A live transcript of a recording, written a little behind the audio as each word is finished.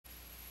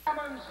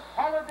Gentlemen's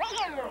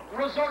Holidome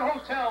Resort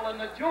Hotel in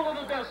the Jewel of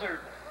the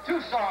Desert,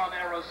 Tucson,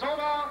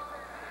 Arizona.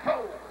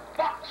 Pro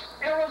Box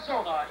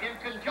Arizona,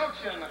 in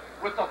conjunction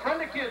with the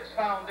Friend of Kids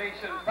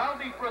Foundation,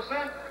 proudly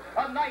present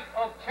a night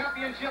of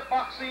championship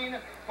boxing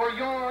for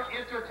your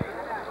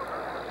entertainment.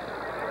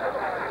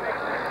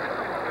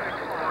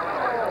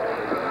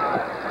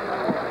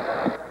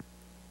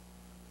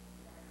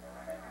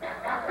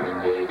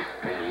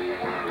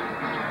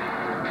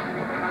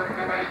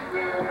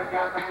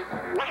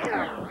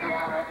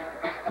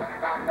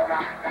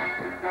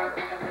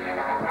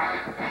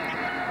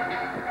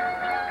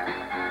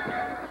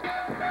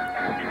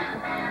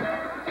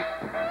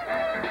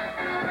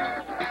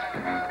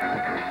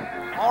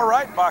 All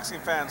right, boxing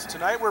fans,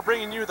 tonight we're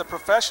bringing you the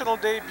professional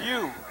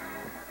debut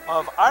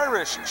of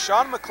Irish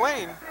Sean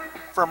McClain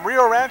from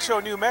Rio Rancho,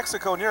 New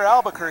Mexico, near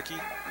Albuquerque.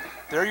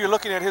 There you're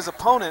looking at his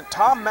opponent,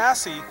 Tom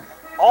Massey,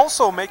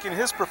 also making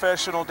his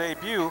professional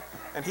debut,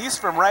 and he's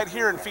from right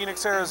here in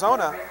Phoenix,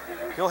 Arizona.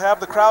 He'll have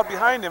the crowd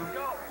behind him,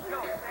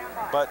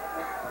 but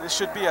this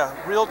should be a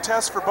real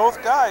test for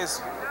both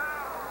guys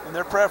in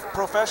their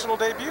professional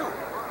debut.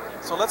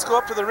 So let's go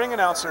up to the ring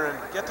announcer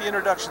and get the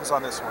introductions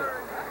on this one.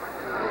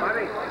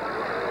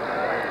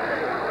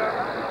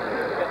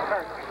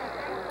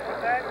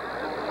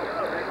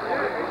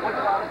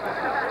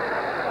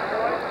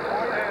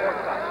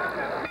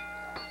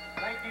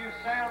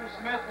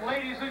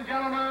 Ladies and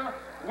gentlemen,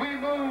 we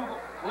move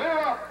clear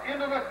up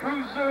into the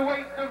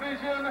Cruiserweight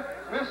division.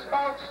 This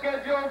bout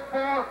scheduled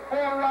for 4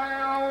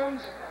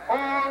 rounds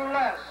or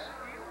less.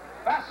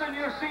 Fasten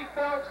your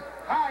seatbelts,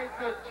 hide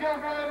the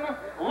children,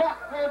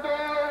 lock the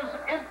doors.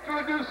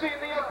 Introducing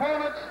the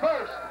opponents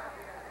first.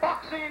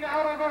 Boxing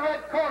out of the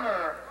red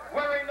corner,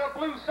 wearing the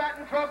blue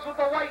satin trunks with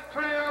the white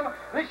trim,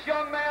 this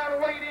young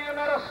man weighed in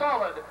at a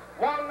solid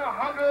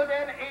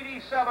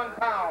 187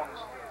 pounds.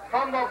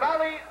 From the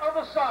Valley of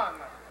the Sun,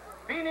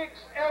 Phoenix,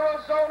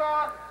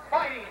 Arizona,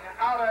 fighting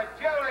out of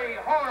Jerry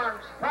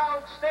Horn's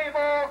proud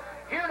stable,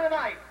 here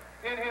tonight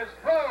in his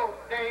pro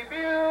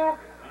debut,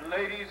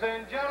 ladies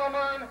and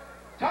gentlemen,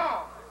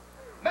 Tom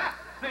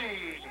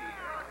Massey.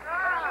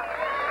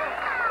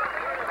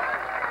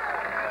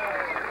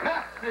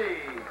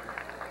 Massey.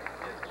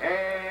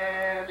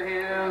 And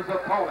his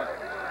opponent,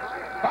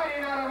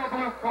 fighting out of the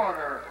blue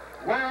corner,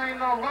 wearing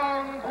the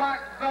long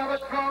black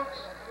velvet trunks,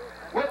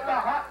 with the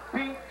hot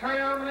pink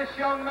trim, this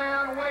young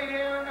man weighed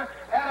in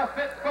at a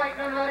fit,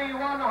 fighting and ready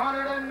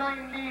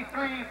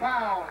 193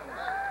 pounds.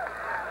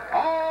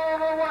 All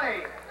the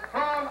way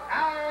from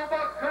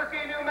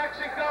Albuquerque, New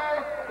Mexico,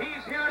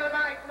 he's here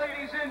tonight,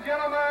 ladies and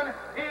gentlemen,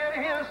 in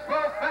his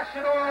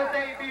professional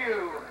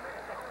debut.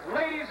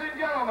 Ladies and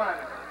gentlemen,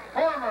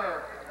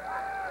 former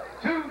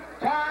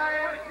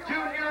two-time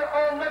Junior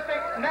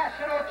Olympic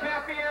national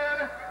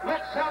champion,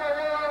 let's have a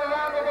warm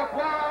round of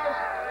applause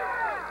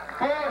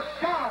for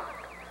Sean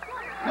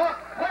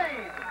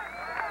McClain.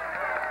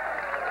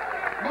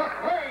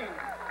 McClain.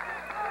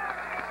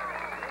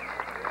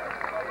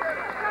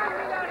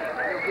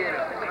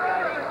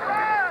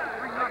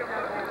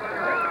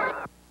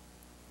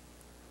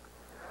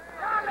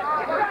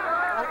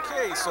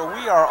 Okay, so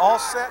we are all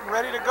set and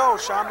ready to go.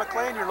 Sean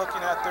McClain, you're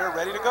looking at there,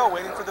 ready to go,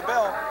 waiting for the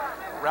bell.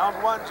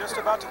 Round 1 just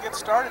about to get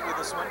started with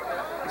this one.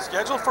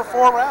 Scheduled for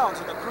 4 rounds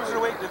in the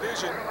Cruiserweight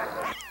division.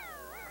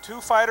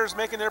 2 fighters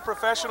making their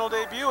professional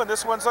debut, and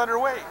this one's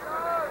underway.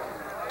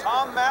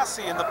 Tom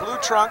Massey in the blue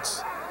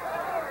trunks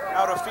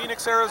out of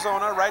Phoenix,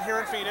 Arizona, right here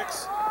in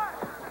Phoenix.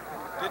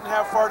 Didn't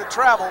have far to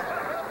travel,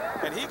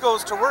 and he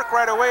goes to work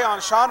right away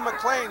on Sean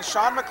McClain.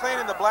 Sean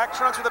McClain in the black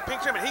trunks with a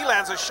pink trim, and he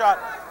lands a shot.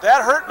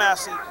 That hurt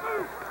Massey.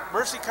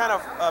 Massey kind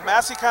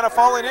of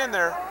falling in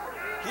there.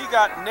 He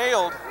got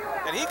nailed,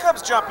 and he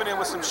comes jumping in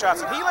with some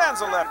shots, and he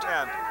lands a left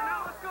hand.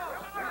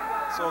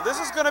 So this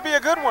is going to be a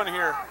good one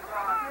here.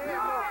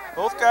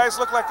 Both guys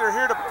look like they're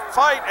here to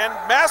fight, and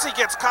Massey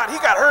gets caught. He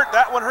got hurt.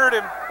 That one hurt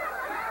him.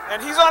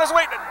 And he's on his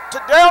way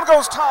to down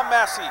goes Tom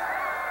Massey.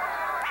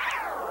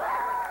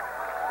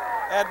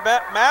 And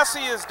Massey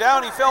is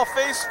down. He fell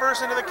face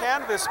first into the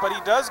canvas, but he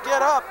does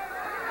get up.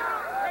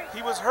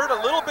 He was hurt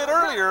a little bit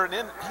earlier, and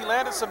then he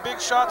landed some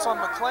big shots on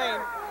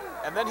McClain,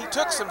 and then he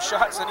took some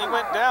shots, and he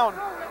went down.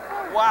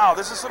 Wow,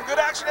 this is some good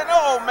action. And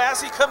oh,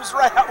 Massey comes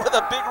right out with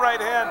a big right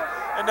hand,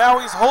 and now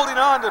he's holding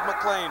on to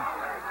McClain.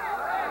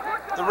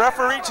 The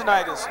referee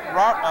tonight is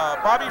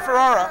Bobby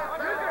Ferrara,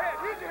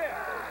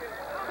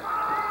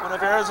 one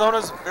of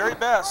Arizona's very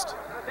best.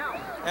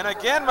 And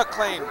again,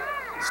 McClain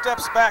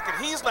steps back,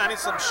 and he's landing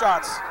some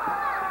shots.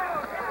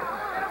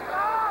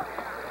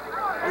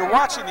 You're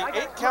watching the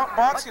 8-Count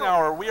Boxing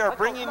Hour. We are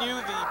bringing you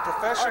the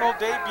professional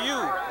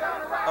debut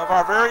of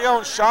our very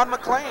own Sean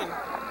McClain.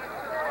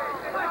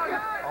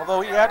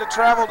 Although he had to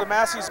travel to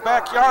Massey's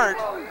backyard,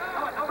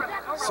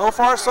 so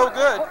far so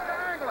good.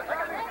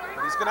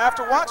 He's going to have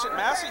to watch it.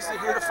 Massey's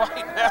here to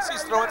fight.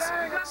 Massey's throwing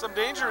some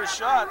dangerous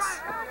shots.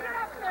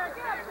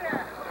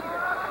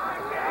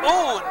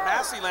 Oh, and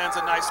Massey lands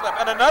a nice left.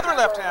 And another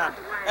left hand.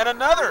 And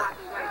another.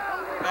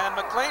 And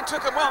McClain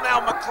took him well. Now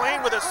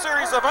McClain with a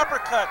series of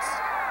uppercuts.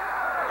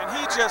 and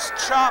he just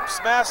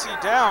chops Massey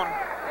down.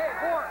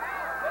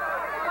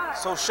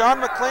 So Sean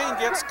McClain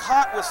gets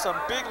caught with some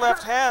big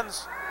left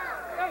hands,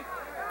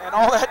 and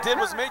all that did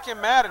was make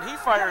him mad, and he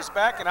fires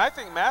back, and I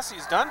think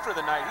Massey's done for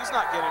the night. He's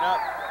not getting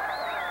up.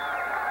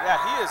 Yeah,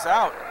 he is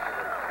out.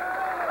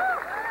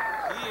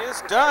 He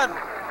is done.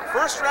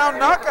 First round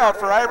knockout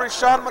for Irish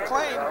Sean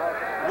McClain.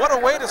 What a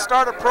way to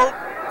start a pro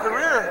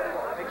career.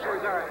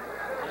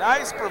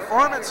 Nice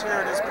performance here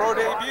in his pro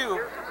debut.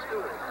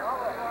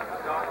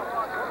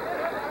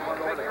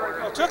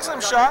 He took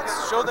some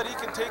shots, showed that he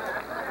can take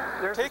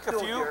a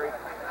few,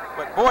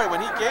 but boy,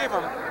 when he gave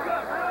him,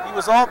 he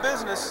was all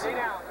business.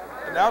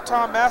 And now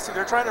Tom Massey,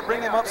 they're trying to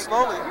bring him up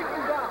slowly.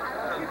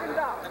 And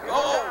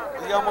oh,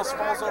 he almost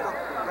falls over,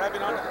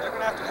 grabbing on. They're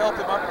gonna have to help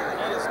him up here.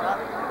 He is not,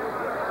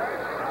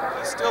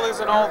 he still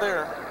isn't all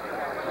there.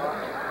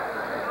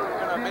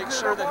 They're gonna make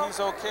sure that he's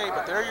okay,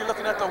 but there you're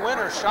looking at the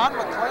winner, Sean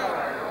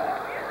McClain.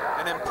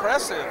 An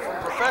impressive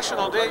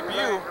professional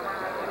debut.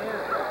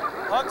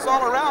 Hugs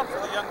all around for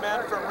the young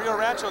man from Rio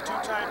Rancho,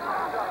 two-time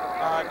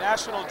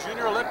National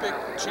Junior Olympic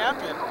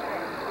champion.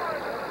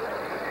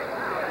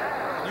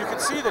 And you can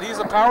see that he's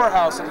a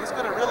powerhouse, and he's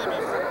going to really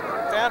be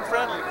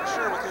fan-friendly for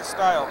sure with his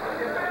style.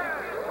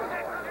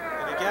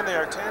 And again, they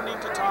are tending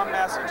to Tom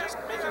Massey, just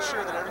making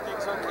sure that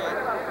everything's okay.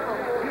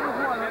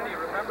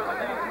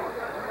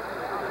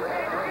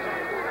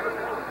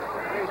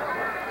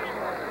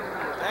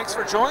 Thanks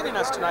for joining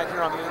us tonight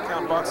here on the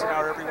In-Count Boxing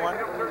Hour, everyone.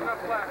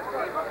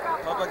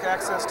 Public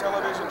Access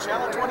Television,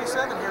 Channel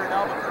 27 here in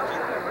Albuquerque,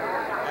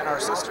 and our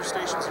sister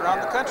stations around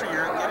the country.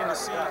 You're getting to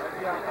see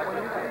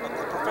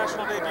the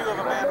professional debut of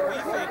a man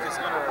we think is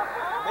going to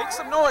make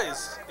some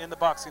noise in the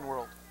boxing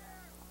world.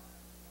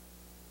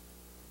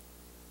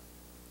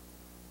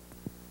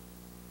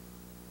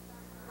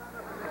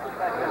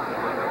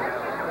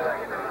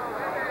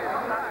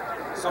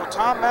 So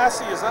Tom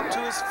Massey is up to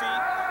his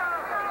feet.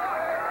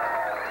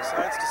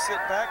 Decides to sit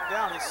back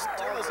down. He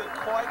still isn't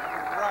quite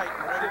right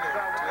and ready to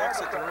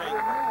exit the ring.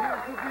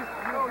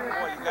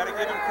 Boy, you got to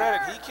give him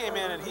credit. He came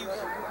in and he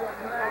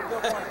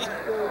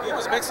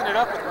was mixing it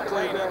up with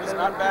McClain. He was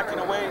not backing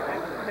away.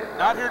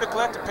 Not here to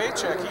collect a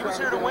paycheck. He was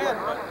here to win,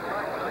 but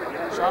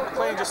Sean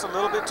McClain just a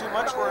little bit too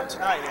much for him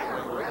tonight.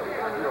 Anyway.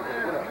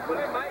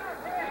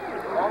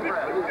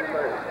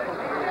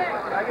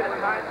 I get a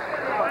time.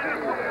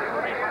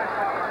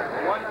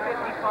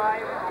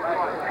 1:55.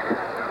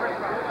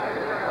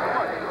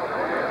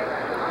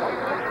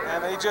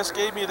 They just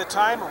gave me the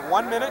time of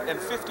 1 minute and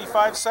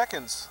 55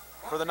 seconds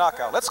for the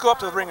knockout. Let's go up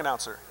to the ring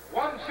announcer.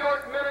 1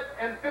 short minute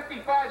and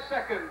 55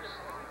 seconds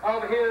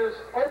of his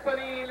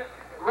opening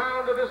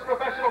round of his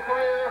professional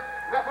career.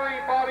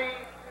 Referee Bobby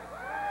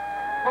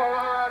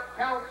Ferrara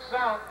counts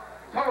out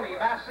Tony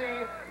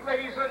Massey.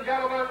 Ladies and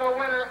gentlemen, the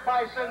winner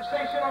by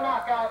sensational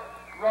knockout.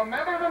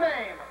 Remember the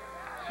name.